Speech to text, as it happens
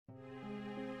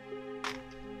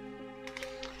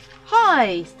Hi,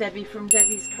 it's Debbie from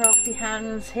Debbie's Crafty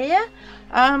Hands here.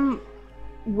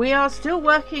 We are still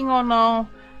working on our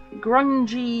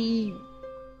grungy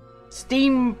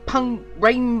steampunk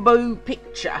rainbow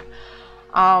picture.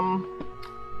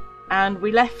 And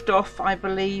we left off, I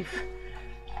believe,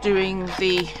 doing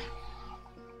the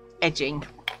edging.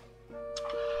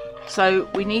 So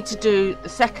we need to do the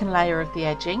second layer of the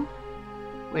edging,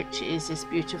 which is this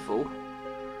beautiful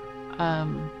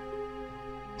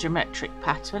geometric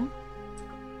pattern.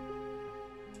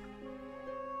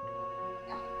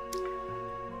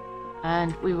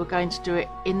 And we were going to do it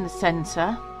in the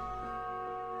center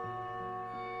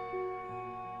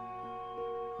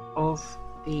of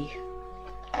the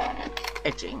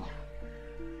edging.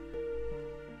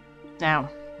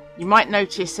 Now you might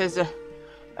notice there's a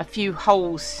few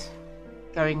holes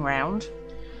going round.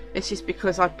 This is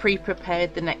because I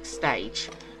pre-prepared the next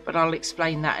stage, but I'll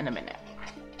explain that in a minute.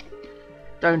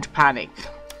 Don't panic.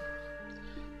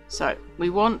 So we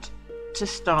want to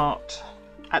start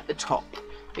at the top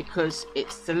because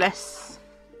it's the less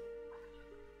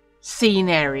seen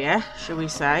area, shall we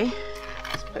say.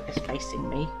 Let's put this facing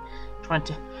me, trying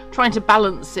to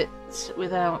balance it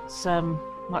without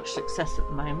much success at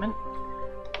the moment.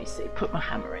 Let me see, put my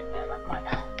hammer in there, that might,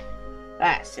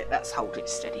 that's it, that's hold it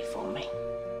steady for me.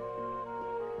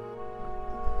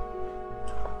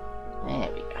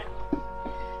 There we go.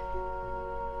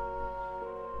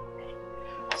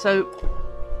 So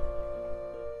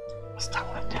let's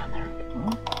tuck that down there a bit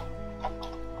more.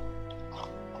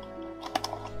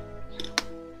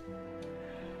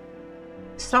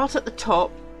 Start at the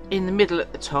top, in the middle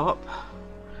at the top,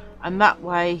 and that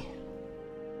way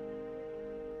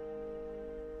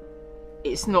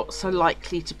it's not so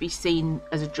likely to be seen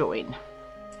as a join.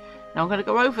 Now I'm going to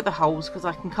go over the holes because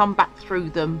I can come back through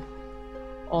them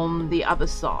on the other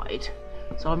side.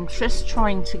 So I'm just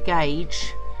trying to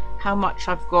gauge how much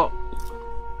I've got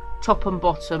top and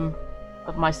bottom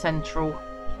of my central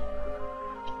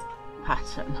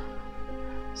pattern.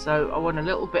 So I want a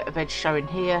little bit of edge showing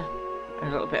here and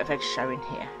a little bit of edge showing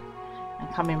here,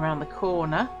 and coming around the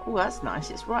corner. Oh, that's nice,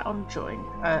 it's right on join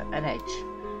an edge.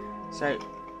 So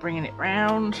bringing it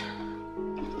round,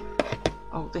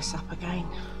 hold this up again.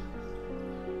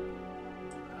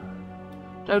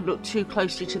 Don't look too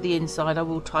closely to the inside, I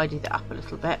will tidy that up a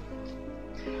little bit,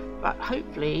 but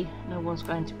hopefully no one's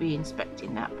going to be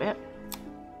inspecting that bit.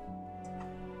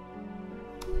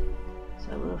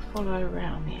 So we'll follow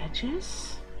around the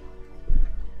edges,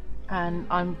 and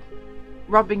I'm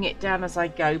rubbing it down as I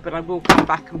go, but I will come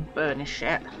back and burnish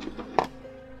it,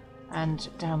 and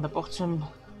down the bottom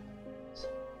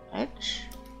edge.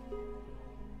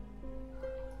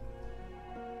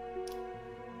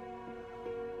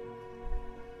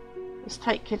 Just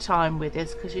take your time with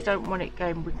this because you don't want it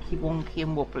going winky wonky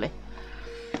and wobbly.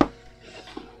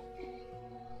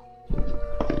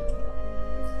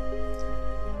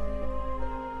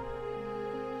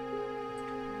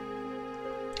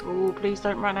 Oh, please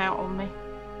don't run out on me.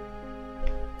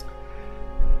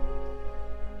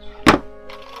 I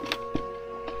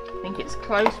think it's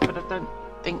close, but I don't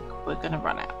think we're going to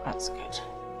run out. That's good.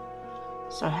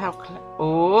 So how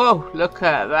oh, look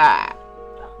at that.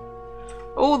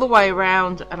 All the way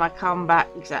around, and I come back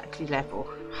exactly level.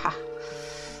 Ha!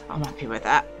 I'm happy with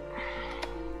that.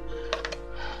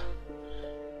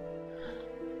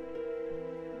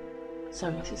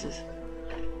 So this is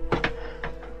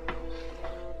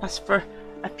that's for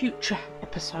a future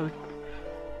episode.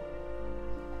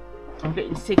 I'm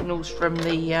getting signals from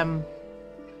the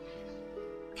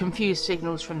confused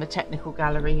signals from the technical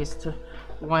gallery as to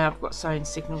why I've got sewing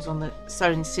signals on the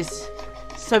sewing scissors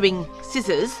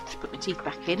to put my teeth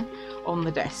back in on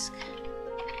the desk.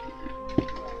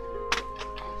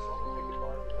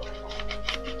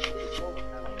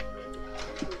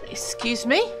 Excuse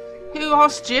me? Who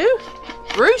asked you?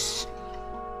 Bruce?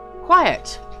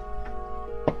 Quiet.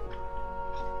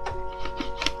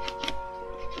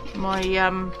 My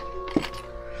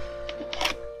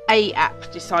A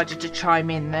app decided to chime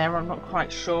in there. I'm not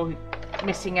quite sure.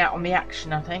 Missing out on the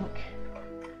action, I think.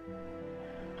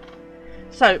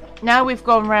 So now we've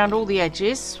gone around all the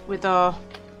edges with our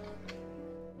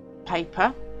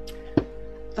paper.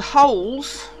 The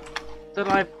holes that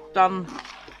I've done,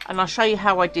 and I'll show you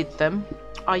how I did them.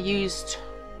 I used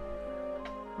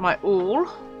my awl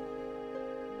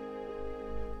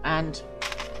and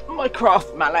my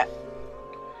craft mallet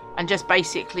and just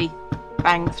basically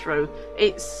bang through.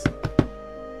 It's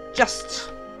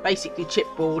just basically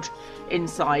chipboard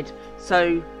inside,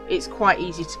 so it's quite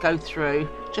easy to go through.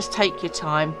 Just take your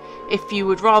time. If you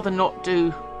would rather not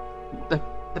do the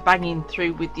banging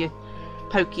through with your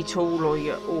pokey tool or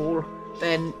your awl,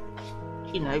 then,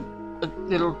 you know, a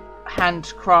little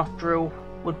hand craft drill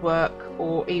would work,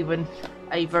 or even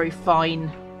a very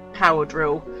fine power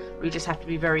drill. We just have to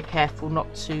be very careful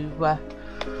not to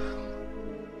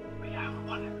we have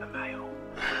one in the mail.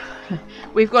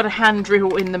 We've got a hand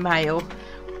drill in the mail.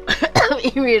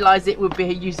 We realised it would be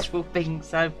a useful thing,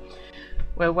 so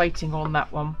we're waiting on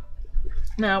that one.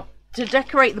 Now, to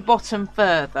decorate the bottom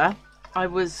further, I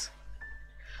was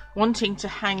wanting to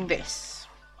hang this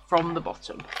from the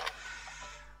bottom.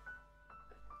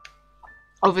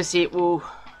 Obviously it will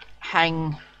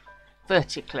hang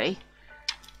vertically.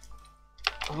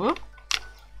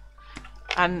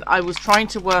 And I was trying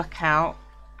to work out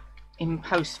in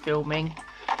post-filming,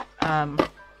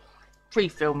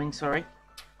 pre-filming, sorry,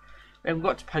 we haven't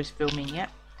got to post-filming yet,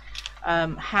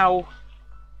 how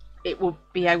it will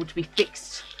be able to be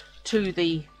fixed to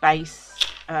the base,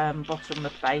 bottom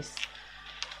of the base,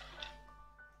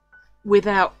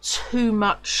 without too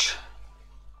much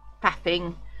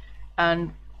faffing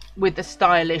and with a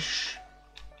stylish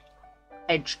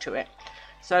edge to it.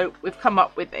 So we've come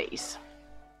up with these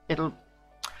little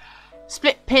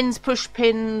split pins, push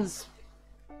pins,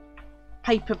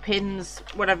 paper pins,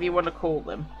 whatever you want to call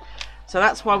them. So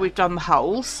that's why we've done the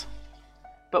holes,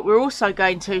 but we're also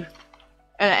going to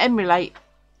emulate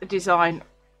the design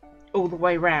all the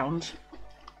way round,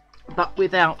 but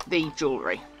without the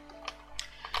jewellery.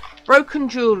 Broken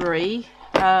jewellery,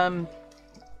 I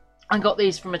got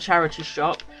these from a charity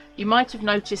shop. You might have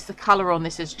noticed the colour on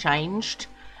this has changed.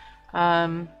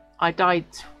 I dyed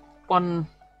one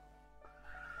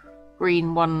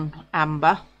green, one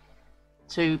amber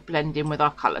to blend in with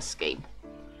our colour scheme.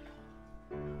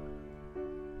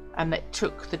 And it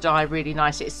took the dye really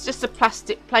nice. It's just a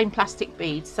plain plastic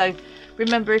bead. So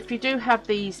remember, if you do have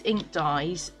these ink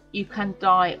dyes, you can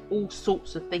dye all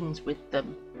sorts of things with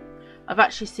them. I've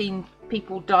actually seen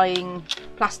people dyeing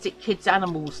plastic kids'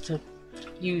 animals to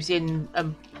use in a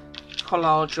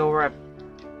collage or a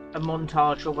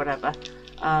montage or whatever,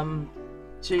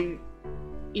 to,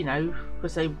 you know,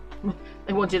 because they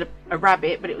wanted a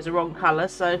rabbit, but it was the wrong colour,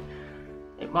 so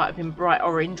it might have been bright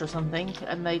orange or something,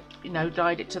 and they, you know,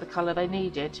 dyed it to the colour they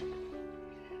needed.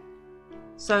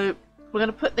 So we're going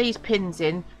to put these pins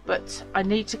in, but I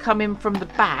need to come in from the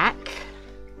back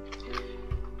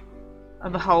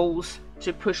of the holes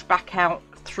to push back out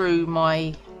through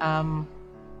my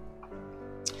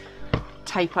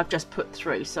tape I've just put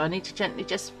through. So I need to gently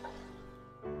just,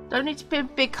 don't need to be a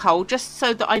big hole, just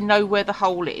so that I know where the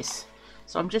hole is.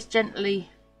 So I'm just gently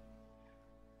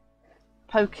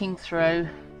poking through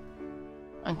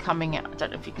and coming out. I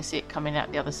don't know if you can see it coming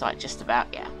out the other side, just about,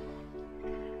 yeah.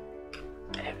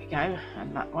 There we go,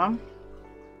 and that one.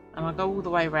 And I'll go all the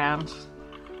way around,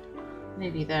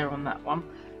 nearly there on that one.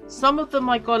 Some of them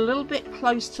I got a little bit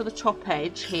close to the top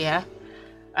edge here,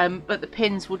 but the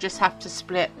pins will just have to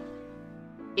split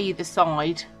either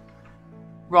side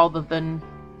rather than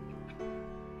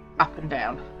up and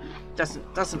down.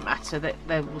 Doesn't matter, that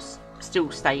they will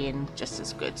still stay in just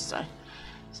as good. So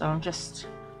I'm just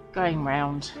going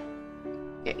round,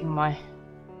 getting my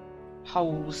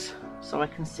holes so I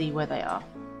can see where they are.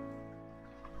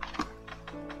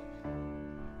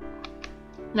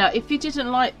 Now, if you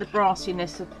didn't like the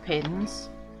brassiness of the pins,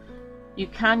 you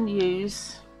can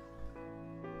use,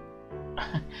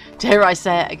 dare I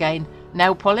say it again,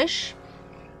 nail polish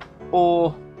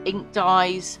or ink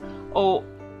dyes or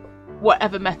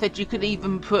whatever method. You could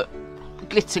even put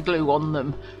glitter glue on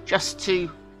them just to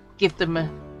give them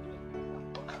a,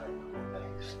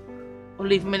 or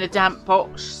leave them in a damp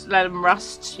box, let them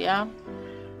rust. Yeah,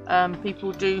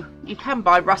 people do, you can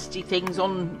buy rusty things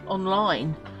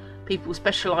online. People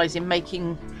specialise in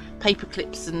making paper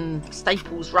clips and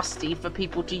staples rusty for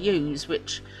people to use,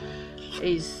 which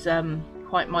is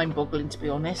quite mind-boggling, to be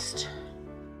honest.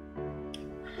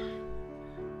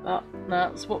 But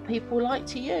that's what people like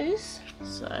to use,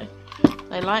 so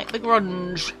they like the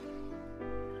grunge.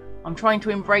 I'm trying to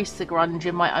embrace the grunge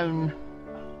in my own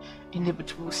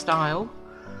inimitable style.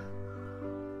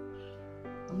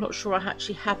 I'm not sure I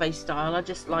actually have a style, I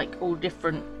just like all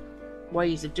different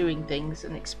ways of doing things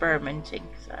and experimenting.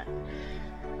 So,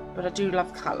 but I do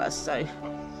love colour, so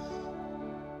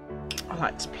I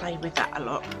like to play with that a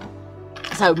lot.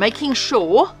 So making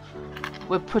sure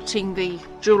we're putting the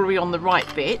jewellery on the right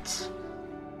bit,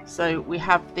 so we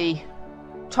have the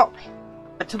top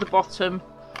to the bottom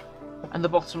and the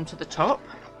bottom to the top,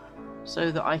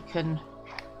 so that I can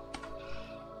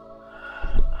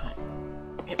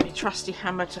get my trusty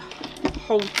hammer to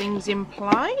hold things in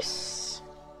place.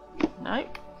 No,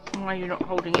 why are you not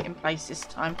holding it in place this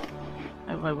time?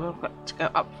 Oh well, we've got to go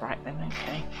upright then.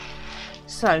 Okay,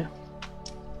 so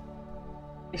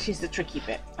this is the tricky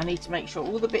bit. I need to make sure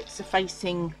all the bits are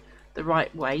facing the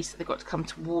right way, so they've got to come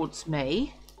towards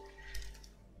me,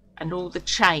 and all the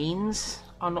chains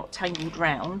are not tangled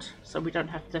round, so we don't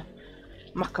have to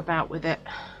muck about with it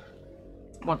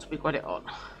once we've got it on.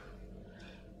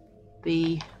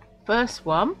 The first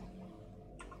one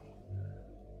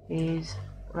is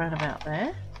around about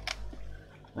there.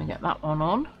 We get that one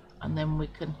on, and then we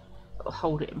can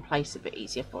hold it in place a bit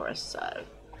easier for us. So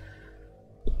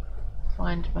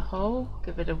find my hole,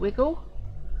 give it a wiggle,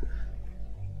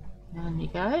 and you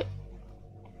go.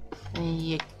 There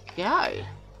you go.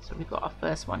 So we've got our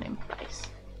first one in place.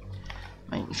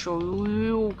 Making sure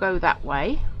we all go that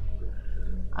way,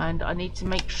 and I need to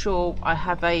make sure I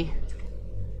have a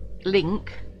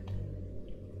link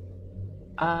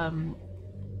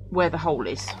where the hole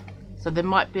is. So there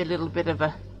might be a little bit of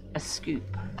a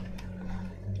scoop.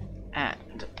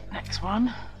 And next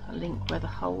one, a link where the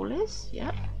hole is.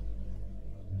 Yep.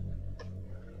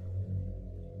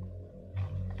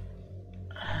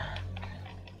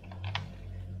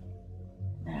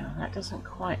 Now that doesn't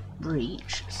quite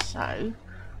reach, so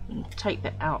we need to take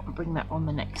that out and bring that on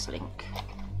the next link,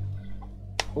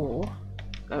 or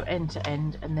go end to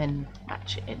end and then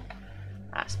match it in.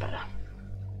 That's better.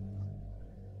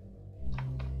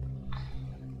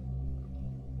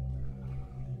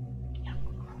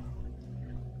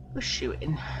 Push you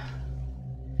in.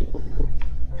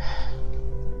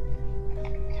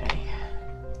 Okay.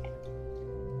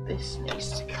 This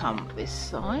needs to come this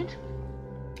side.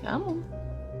 Come on.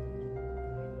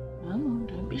 Come on,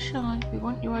 don't be shy. We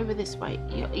want you over this way.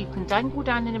 You can dangle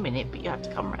down in a minute, but you have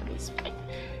to come around this way.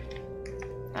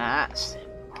 That's it.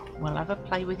 We'll have a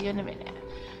play with you in a minute.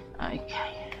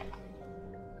 Okay.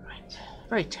 Right.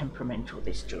 Very temperamental,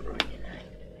 this jewellery, you know.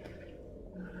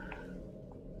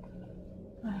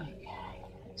 Okay,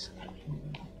 let's get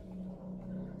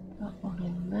that one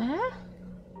in there.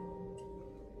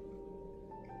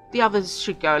 The others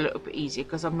should go a little bit easier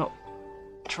because I'm not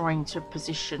trying to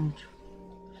position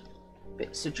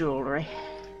bits of jewellery.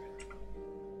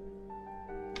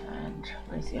 And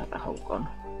where's the other hole gone?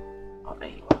 Oh, there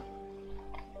you are.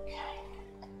 Okay.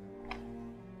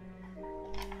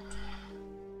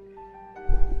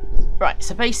 Right,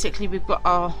 so basically we've got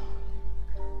our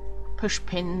push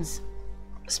pins,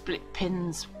 split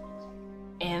pins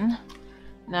in.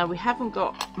 Now we haven't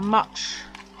got much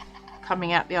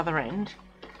coming out the other end,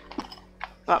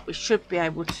 but we should be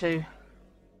able to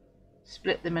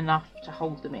split them enough to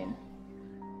hold them in.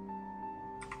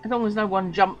 As long as no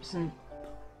one jumps, and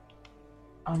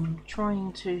I'm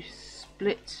trying to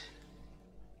split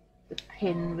the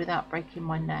pin without breaking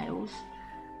my nails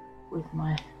with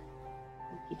my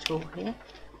wookie tool here.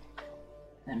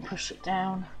 Then push it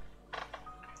down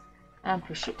and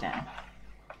push it down.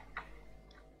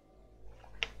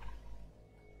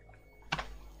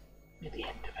 With the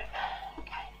end of it.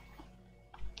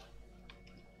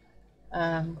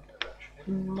 Okay.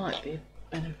 Might be a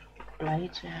better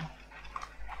blade. Yeah.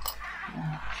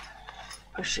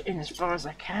 Push it in as far as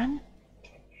I can.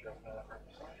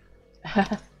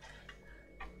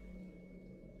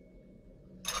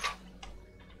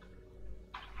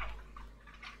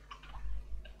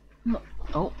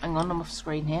 Oh, hang on, I'm off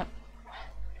screen here.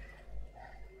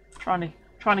 Trying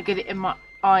to get it in my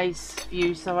eyes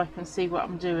view so I can see what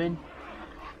I'm doing.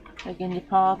 Begging your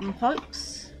pardon,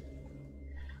 folks.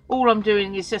 All I'm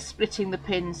doing is just splitting the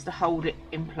pins to hold it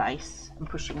in place and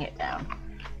pushing it down.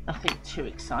 Nothing too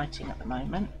exciting at the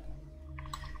moment.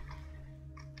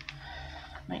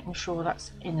 Making sure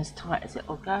that's in as tight as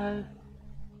it'll go.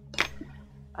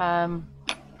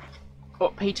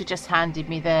 What Peter just handed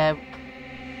me there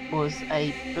was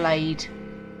a blade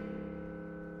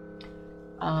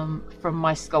from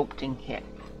my sculpting kit.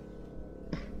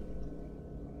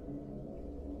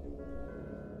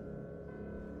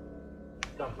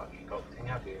 Done much sculpting,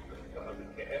 have you? Got a lovely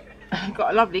kit. I've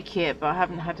got a lovely kit, but I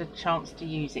haven't had a chance to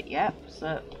use it yet,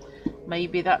 so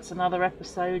maybe that's another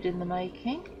episode in the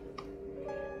making.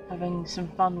 Having some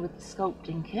fun with the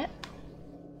sculpting kit.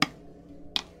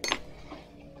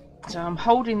 So I'm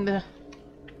holding the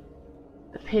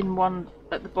pin one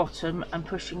at the bottom and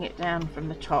pushing it down from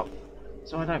the top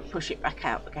so I don't push it back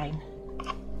out again.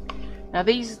 Now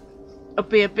these will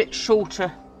be a bit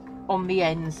shorter on the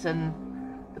ends than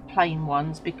the plain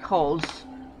ones because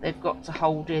they've got to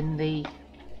hold in the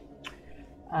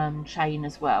chain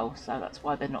as well, so that's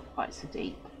why they're not quite so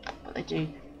deep, but they do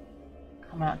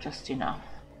come out just enough.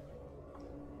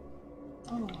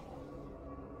 Oh.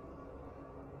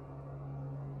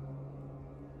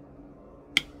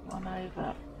 One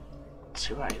over,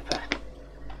 two over,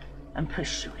 and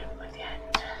push you in with the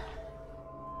end.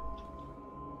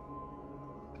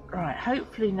 Right,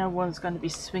 hopefully no one's going to be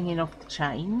swinging off the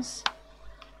chains,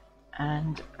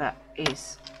 and that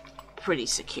is pretty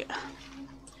secure.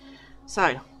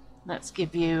 So let's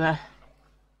give you a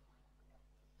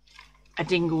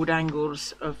dingle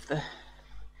dangles of the,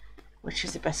 which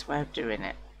is the best way of doing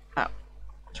it. Up,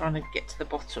 trying to get to the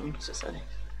bottom. So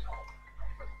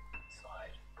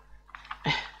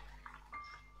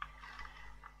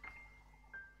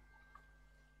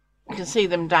you can see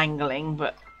them dangling,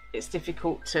 but it's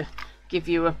difficult to give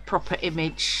you a proper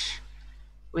image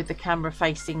with the camera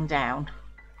facing down,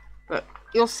 but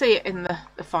you'll see it in the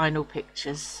final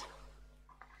pictures.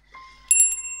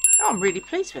 Oh, I'm really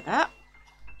pleased with that.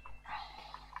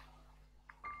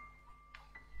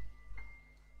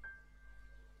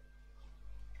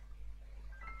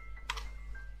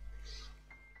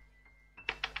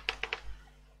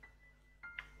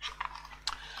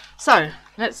 So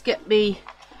let's get the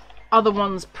other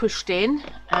ones pushed in,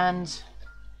 and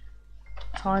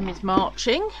time is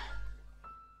marching.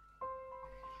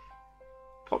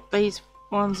 Pop these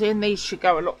ones in. These should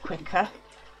go a lot quicker.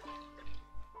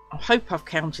 I hope I've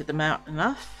counted them out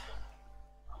enough.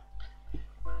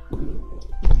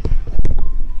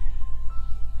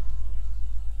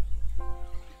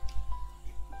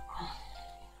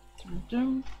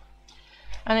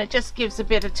 And it just gives a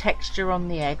bit of texture on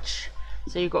the edge.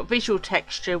 So you've got visual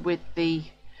texture with the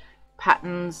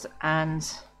patterns,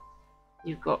 and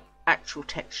you've got actual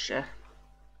texture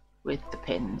with the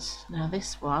pins. Now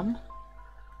this one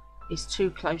is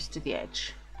too close to the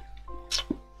edge.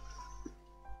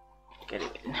 Get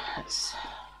it in. Let's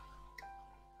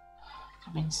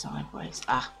come in sideways.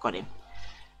 Ah, got him.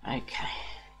 Okay.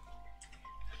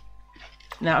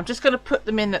 Now I'm just going to put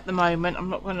them in at the moment.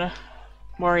 I'm not going to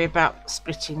worry about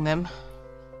splitting them.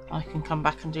 I can come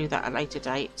back and do that at a later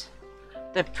date.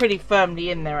 They're pretty firmly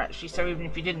in there actually, so even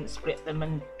if you didn't split them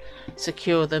and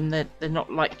secure them, they're not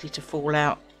likely to fall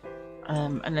out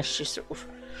unless you sort of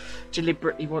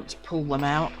deliberately want to pull them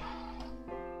out.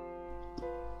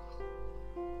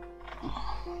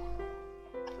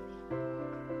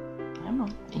 Come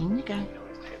on, in you go.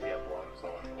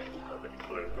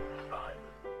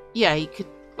 Yeah, you could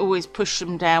always push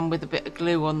them down with a bit of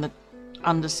glue on the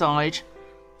underside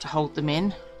to hold them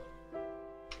in.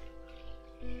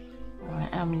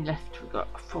 Right, how many left? We've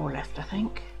got 4 left, I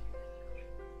think.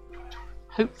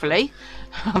 Hopefully,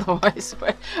 otherwise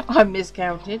I'm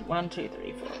miscounted. 1, 2,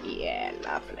 3, 4. Yeah,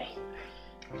 lovely.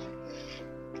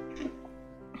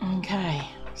 Okay,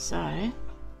 so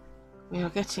we are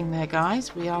getting there,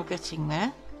 guys. We are getting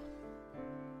there.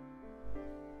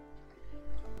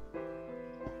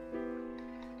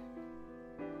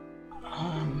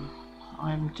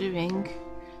 I'm doing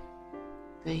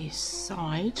the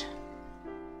side,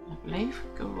 I believe.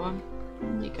 Go on,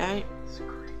 in you go.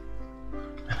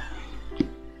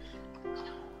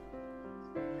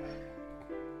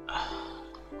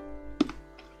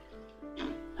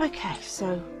 Okay,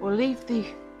 so we'll leave the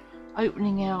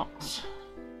opening out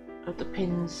of the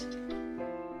pins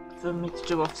for me to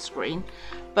do off screen,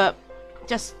 but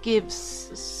just gives,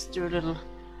 let's do a little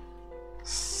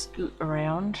scoot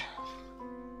around.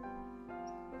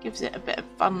 Gives it a bit of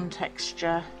fun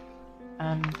texture,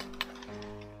 and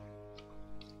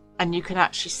you can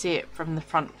actually see it from the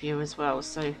front view as well.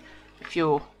 So if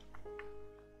you're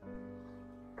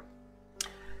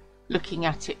looking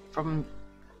at it from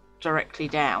directly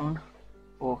down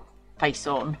or face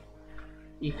on,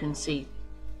 you can see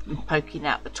them poking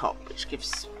out the top, which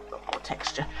gives a lot more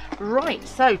texture. Right,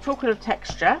 so talking of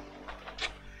texture,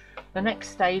 the next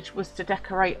stage was to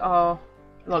decorate our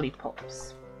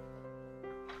lollipops.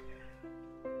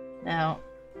 Now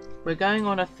we're going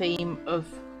on a theme of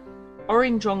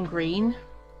orange on green,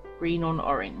 green on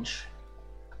orange.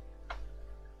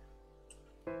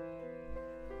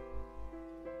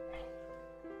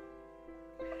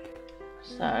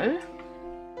 So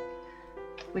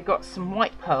we got some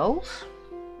white pearls,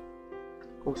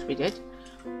 of course we did,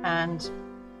 and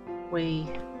we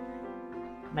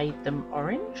made them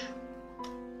orange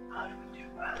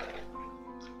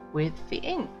with the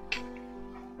ink.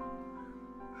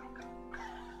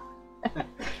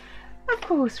 Of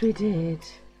course we did.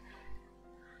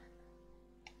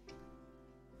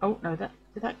 Oh no, did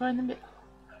that go in the middle?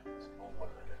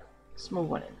 Small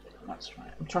one in the middle, that's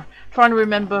right. I'm trying to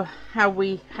remember how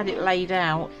we had it laid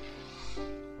out.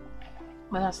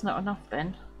 Well, that's not enough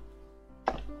then.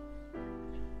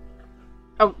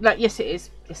 Oh no, yes it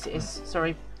is. Yes it is,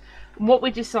 sorry. And what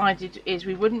we decided is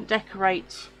we wouldn't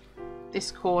decorate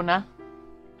this corner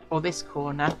or this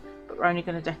corner, but we're only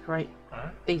going to decorate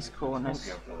these corners.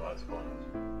 The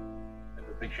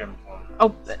big gems on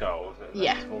oh, skulls,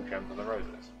 yeah. Small gems on the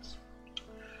roses.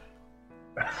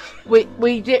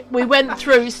 we went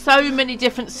through so many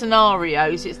different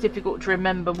scenarios. It's difficult to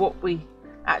remember what we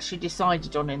actually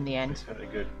decided on in the end. Spent a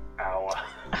good hour.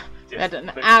 We had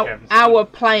an hour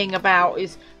playing about.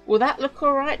 Will that look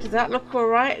all right? Does that look all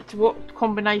right? What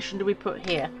combination do we put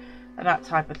here? And that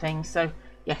type of thing. So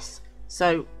yes.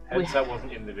 So that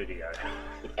wasn't in the video.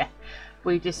 Yeah,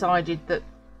 we decided that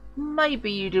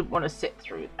maybe you didn't want to sit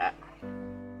through that.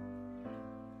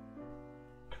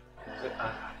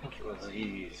 I think it was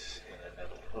these in the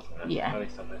middle, wasn't it? Yeah. At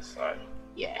least on this side.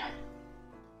 Yeah.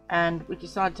 And we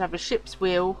decided to have a ship's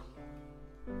wheel,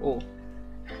 or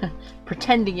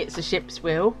pretending it's a ship's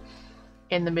wheel,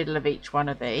 in the middle of each one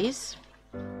of these.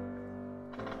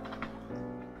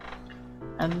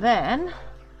 And then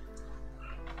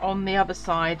on the other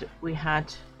side we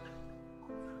had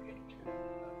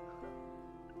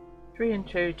 3 and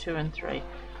 2, 2 and 3.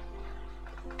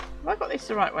 Have I got this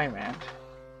the right way around?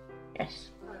 Yes.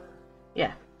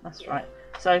 Yeah, that's right.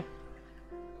 So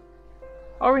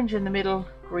orange in the middle,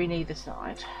 green either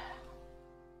side.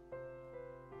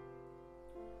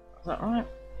 Is that right?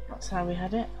 That's how we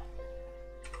had it.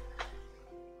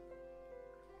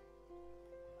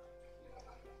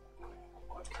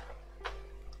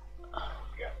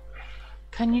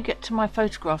 Can you get to my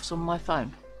photographs on my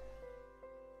phone?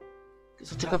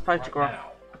 Because I took a photograph.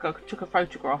 I took a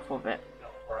photograph of it.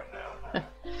 Not right now.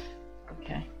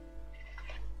 Okay.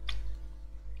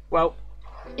 Well,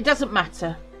 it doesn't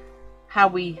matter how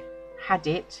we had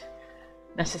it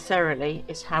necessarily.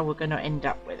 It's how we're going to end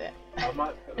up with it. I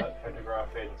might put that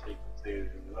photograph in so you can see the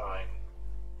design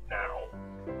now.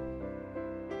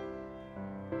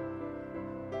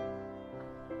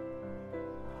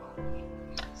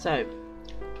 So,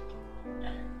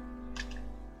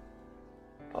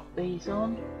 pop these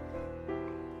on,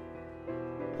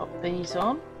 pop these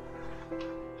on,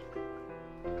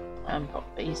 and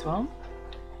pop these on.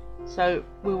 So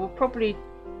we will probably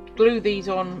glue these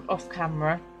on off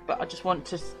camera, but I just want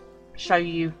to show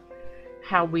you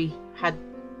how we had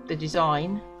the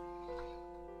design,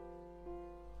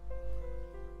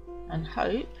 and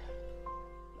hope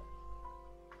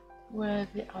where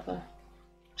the other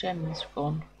gems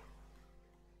gone.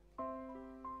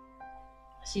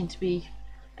 There seem to be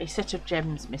a set of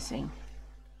gems missing.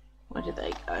 Where did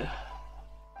they go?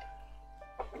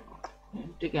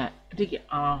 Dig it.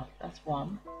 Ah, that's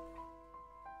one.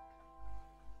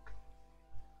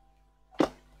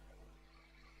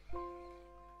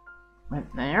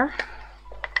 Went there.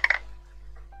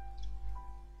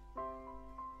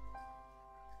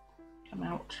 Come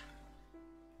out.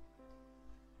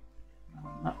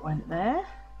 That went there.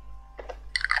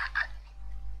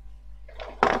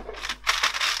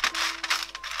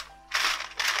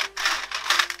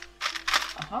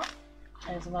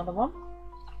 There's another one.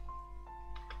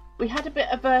 We had a bit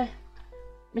of a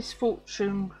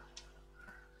misfortune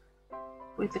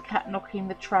with the cat knocking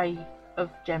the tray of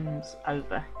gems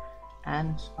over,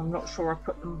 and I'm not sure I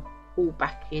put them all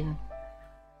back in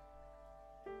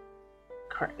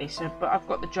correctly. So, but I've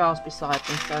got the jars beside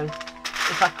me, so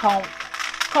if I can't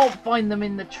find them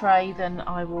in the tray, then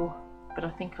I will. But I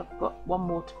think I've got one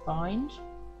more to find.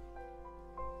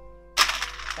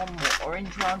 One more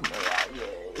orange one. Where are you?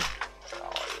 Where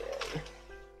are you?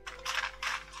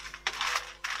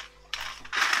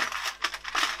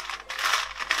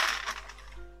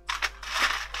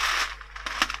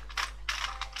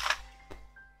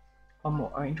 One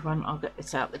more orange one. I'll get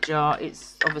this out the jar.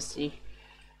 It's obviously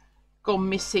gone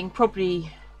missing.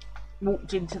 Probably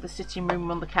walked into the sitting room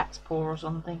on the cat's paw or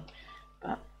something.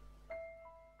 But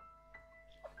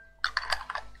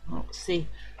let's see.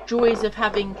 Joys of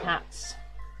having cats.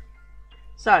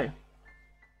 So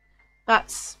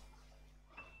that's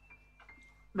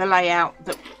the layout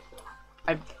that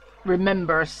I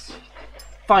remember us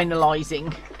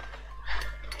finalising.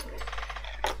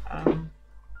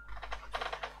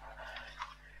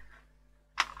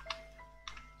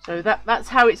 So that's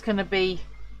how it's going to be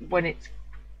when it's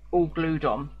all glued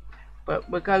on. But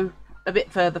we'll go a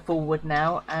bit further forward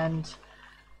now, and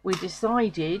we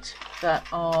decided that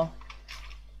our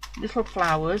little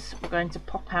flowers were going to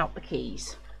pop out the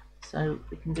keys. So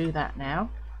we can do that now.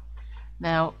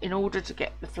 Now, in order to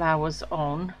get the flowers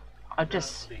on, I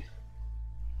just...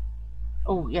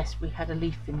 Oh yes, we had a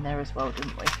leaf in there as well,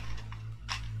 didn't we?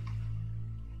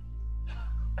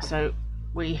 So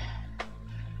we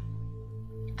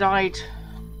dyed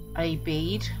a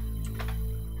bead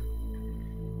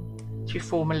to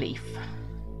form a leaf.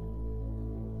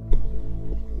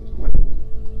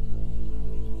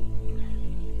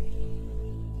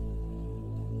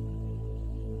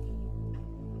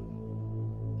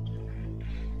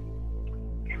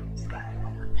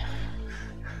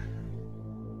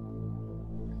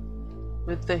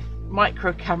 with the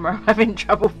micro camera I'm having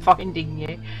trouble finding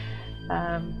you.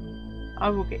 I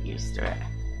will get used to it.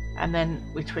 And then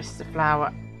we twist the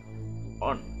flower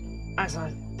on, as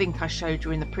I think I showed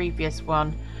you in the previous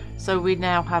one. So we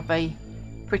now have a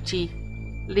pretty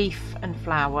leaf and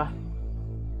flower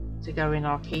to go in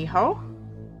our keyhole.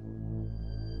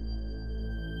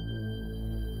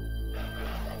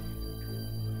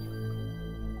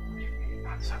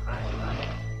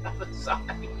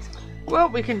 Well,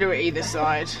 we can do it either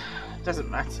side, doesn't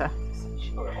matter.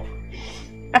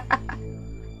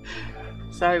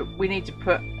 So we need to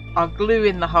put our glue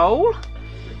in the hole.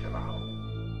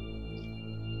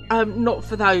 Not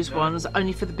for those ones,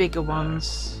 only for the bigger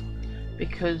ones,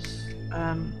 because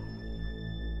I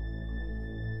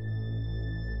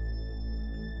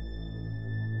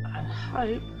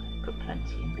hope put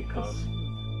plenty in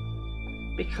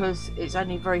because it's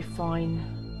only very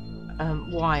fine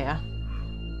wire,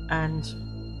 and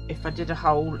if I did a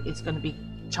hole it's going to be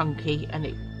chunky and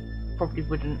it probably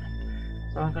wouldn't.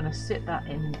 So I'm going to sit that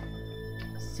in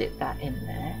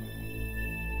there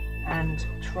and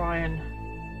try and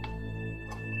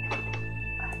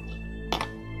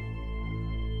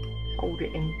hold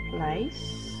it in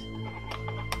place.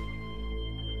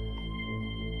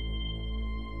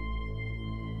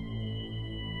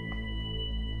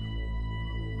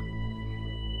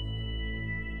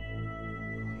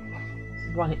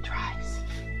 While it dries.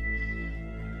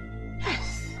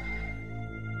 Yes.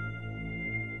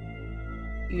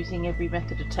 Using every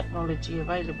method of technology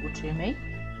available to me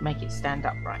to make it stand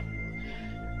upright.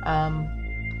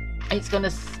 It's going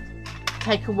to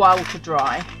take a while to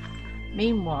dry.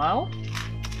 Meanwhile,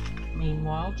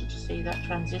 did you see that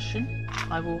transition?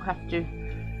 I will have to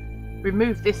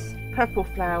remove this purple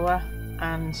flower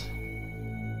and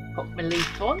put my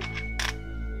leaf on.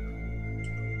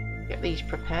 Get these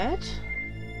prepared.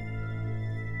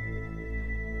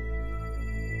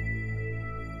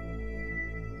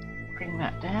 Bring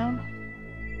that down.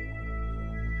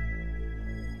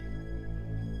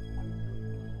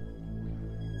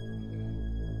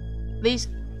 These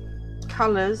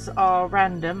colours are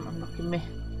random. I'm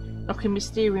knocking my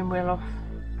steering wheel off,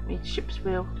 my ship's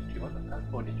wheel. Do you want that,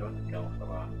 or did you want to go for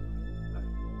that?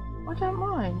 I don't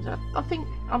mind. I think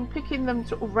I'm picking them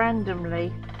sort of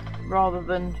randomly rather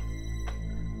than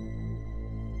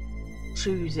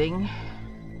choosing.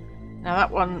 Now that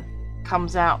one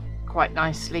comes out quite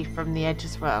nicely from the edge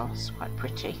as well. It's quite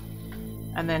pretty.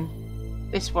 And then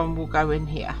this one will go in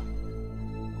here.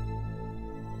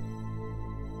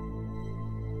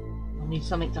 I need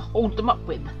something to hold them up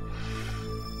with.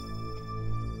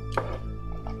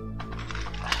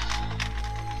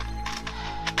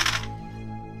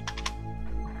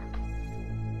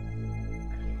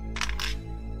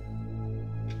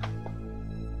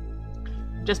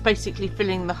 Just basically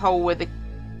filling the hole where the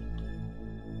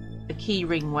key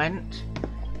ring went.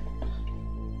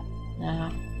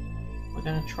 Now we're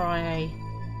going to try a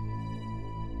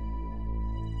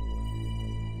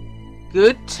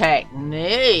good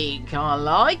technique. I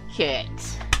like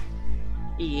it.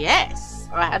 Yes,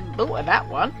 I hadn't thought of that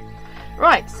one.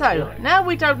 Right, so now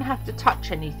we don't have to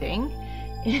touch anything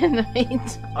in the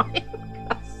meantime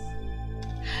because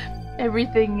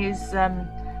everything is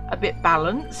a bit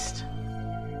balanced.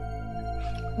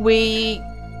 We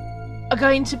are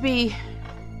going to be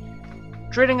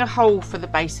drilling a hole for the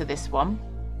base of this one,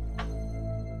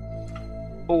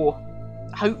 or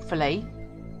hopefully,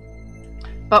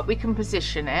 but we can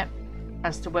position it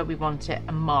as to where we want it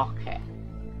and mark it.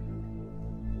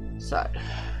 So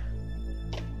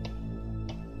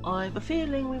I have a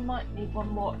feeling we might need one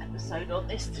more episode on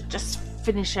this to just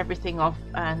finish everything off,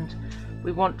 and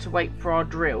we want to wait for our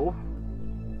drill.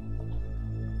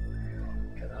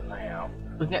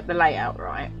 We can get the layout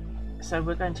right. So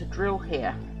we're going to drill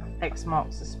here. X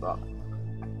marks the spot.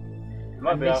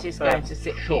 And this is going to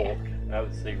sit here. That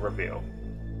was the reveal.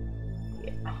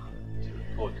 Yeah.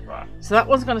 Right. So that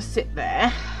one's going to sit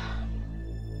there.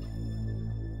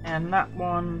 And that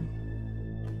one,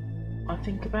 I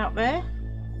think about there.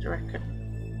 What do you reckon?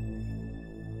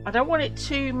 I don't want it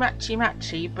too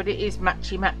matchy-matchy, but it is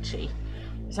matchy-matchy.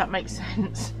 Does that make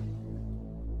sense?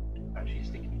 Actually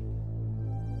sticky.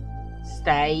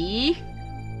 Stay.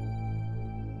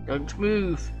 Don't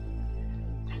move.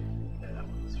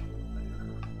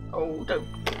 Oh, don't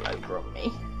fall over on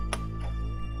me.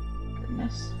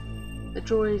 Goodness. The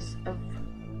joys of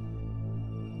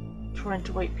trying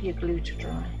to wait for your glue to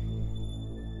dry.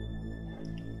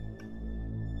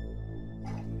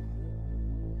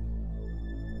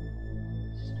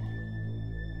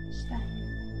 Stay.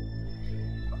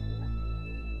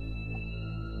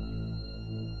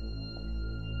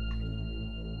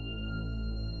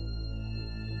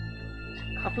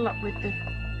 Cuddle up with the...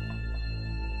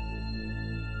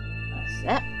 That's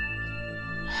it.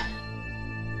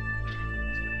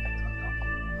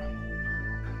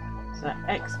 So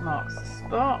X marks the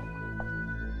spot,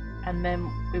 and then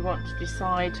we want to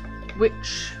decide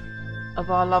which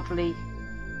of our lovely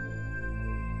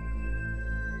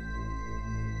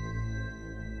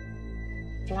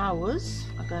flowers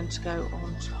are going to go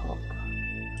on top.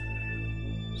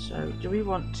 So do we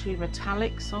want two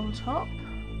metallics on top?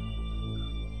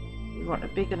 We want a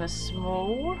big and a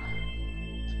small.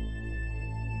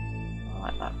 I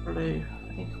like that blue.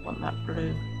 I think I want that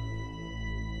blue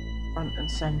front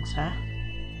and centre,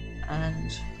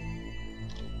 and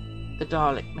the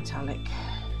Dalek metallic.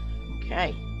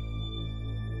 Okay,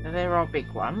 so there are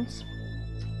big ones.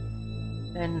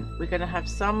 Then we're going to have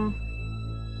some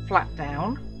flat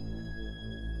down.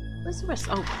 Where's the rest?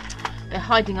 Oh, they're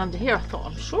hiding under here. I thought,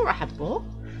 I'm sure I had more.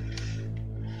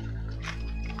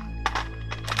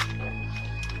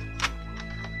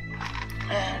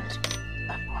 And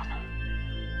that one.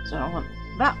 So I want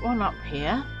that one up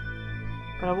here,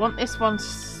 but I want this one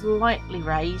slightly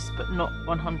raised but not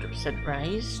 100%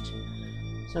 raised.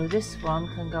 So this one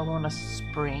can go on a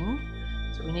spring.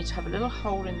 So we need to have a little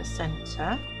hole in the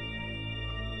centre.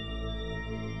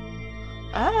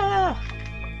 Ah!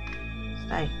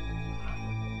 Stay.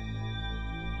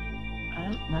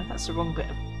 Oh, no, that's the wrong bit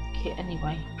of kit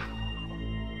anyway.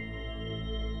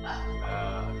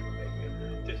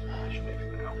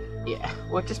 Yeah,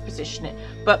 we'll just position it.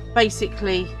 But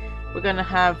basically, we're going to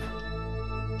have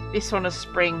this on a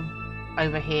spring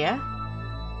over here,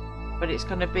 but it's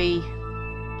going to be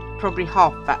probably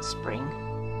half that spring.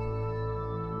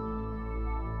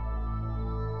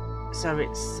 So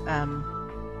it's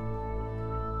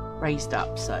raised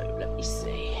up. So let me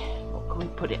see. What can we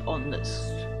put it on that's...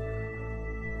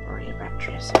 Worry about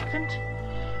battery a second.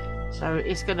 So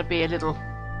it's going to be a little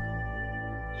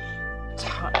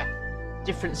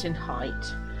difference in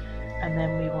height, and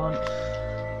then we want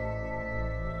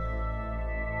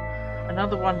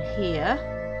another one here,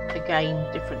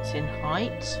 again difference in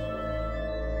height.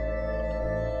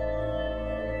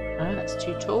 No, that's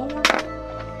too tall.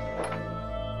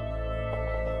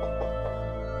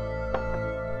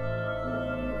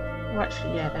 Oh,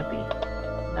 actually, yeah, they'll be...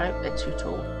 No, they're too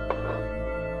tall.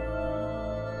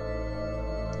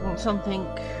 I want something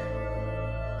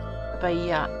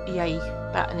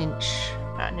about an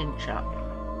inch up.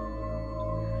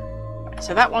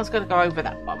 So that one's going to go over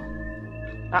that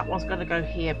one. That one's going to go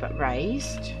here but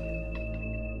raised.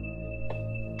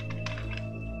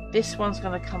 This one's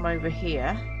going to come over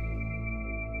here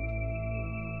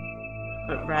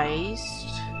but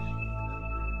raised.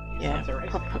 Yeah,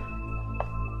 pop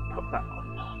that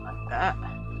on like that.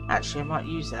 Actually, I might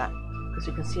use that because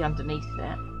you can see underneath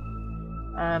it.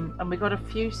 And we've got a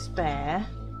few spare.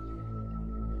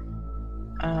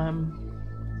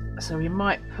 So we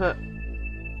might put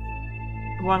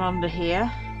one under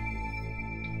here.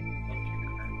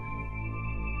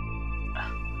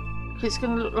 It's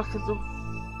going to look like a little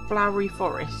flowery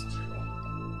forest.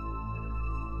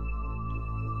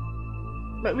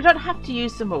 But we don't have to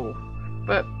use them all.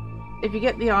 But if you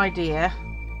get the idea,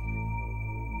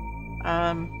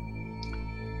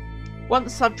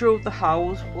 once I've drilled the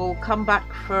holes, we'll come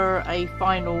back for a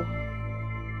final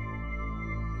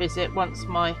visit once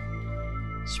my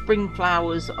spring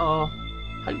flowers are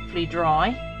hopefully dry,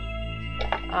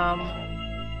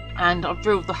 and I've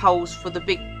drilled the holes for the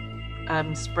big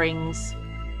springs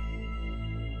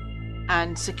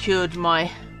and secured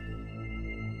my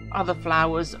other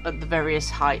flowers at the various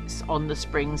heights on the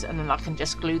springs, and then I can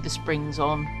just glue the springs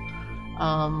on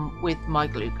with my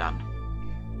glue gun.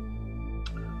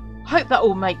 Hope that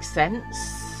all makes sense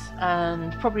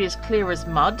and probably as clear as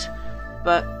mud,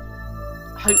 but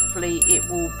hopefully it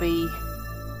will be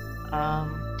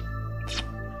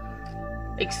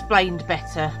explained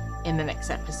better in the next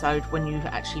episode when you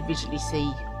actually visually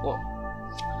see what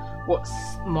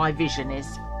my vision is.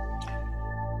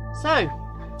 So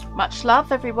much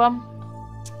love, everyone.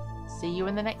 See you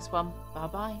in the next one. Bye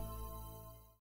bye.